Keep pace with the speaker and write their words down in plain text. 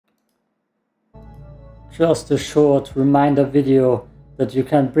just a short reminder video that you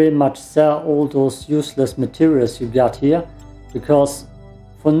can pretty much sell all those useless materials you got here, because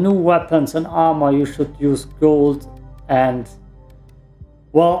for new weapons and armor you should use gold and,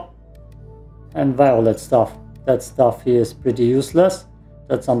 well, and violet stuff. That stuff here is pretty useless.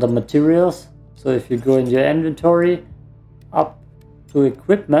 That's under materials. So if you go in your inventory up to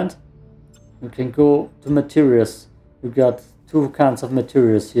equipment, you can go to materials. You got two kinds of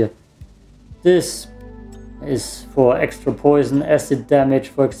materials here. This is for extra poison, acid damage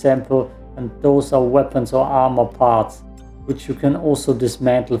for example, and those are weapons or armor parts which you can also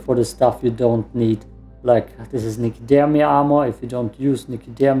dismantle for the stuff you don't need. Like this is Nicodermia armor. If you don't use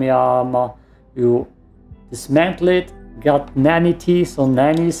Nicodermia armor, you dismantle it, got Nanities or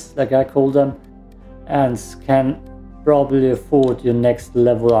nannies like I call them, and can probably afford your next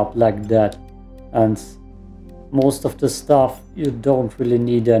level up like that. And most of the stuff you don't really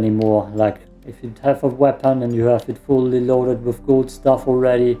need anymore. Like if you have a weapon and you have it fully loaded with gold stuff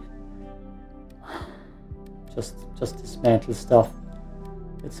already, just dismantle stuff.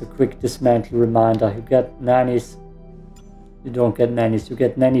 It's a quick dismantle reminder. You get nannies, you don't get nannies, you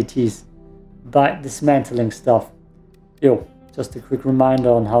get nanities by dismantling stuff. Yo, just a quick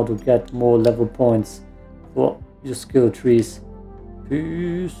reminder on how to get more level points for your skill trees.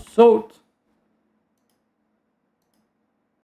 Peace out.